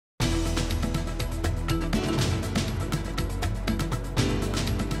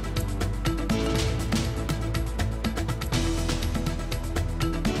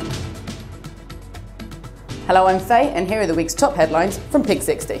Hello, I'm Faye, and here are the week's top headlines from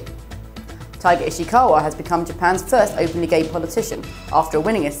Pinksixty. Taiga Ishikawa has become Japan's first openly gay politician after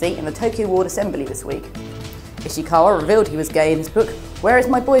winning a seat in the Tokyo Ward Assembly this week. Ishikawa revealed he was gay in his book Where Is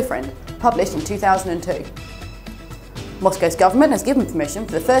My Boyfriend?, published in 2002. Moscow's government has given permission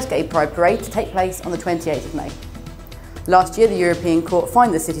for the first gay pride parade to take place on the 28th of May. Last year, the European Court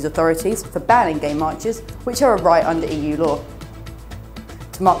fined the city's authorities for banning gay marches, which are a right under EU law.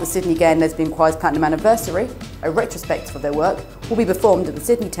 To mark the Sydney Gay Lesbian Choir's platinum anniversary, a retrospective of their work will be performed at the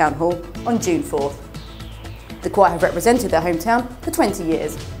Sydney Town Hall on June 4th. The choir have represented their hometown for 20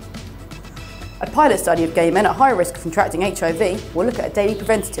 years. A pilot study of gay men at high risk of contracting HIV will look at a daily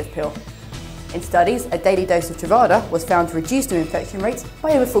preventative pill. In studies, a daily dose of Truvada was found to reduce new infection rates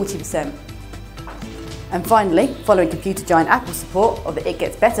by over 40%. And finally, following computer giant Apple's support of the It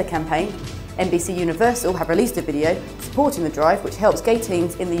Gets Better campaign, NBC Universal have released a video supporting the drive which helps gay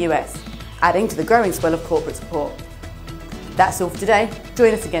teens in the US, adding to the growing swell of corporate support. That's all for today.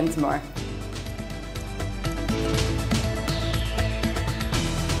 Join us again tomorrow.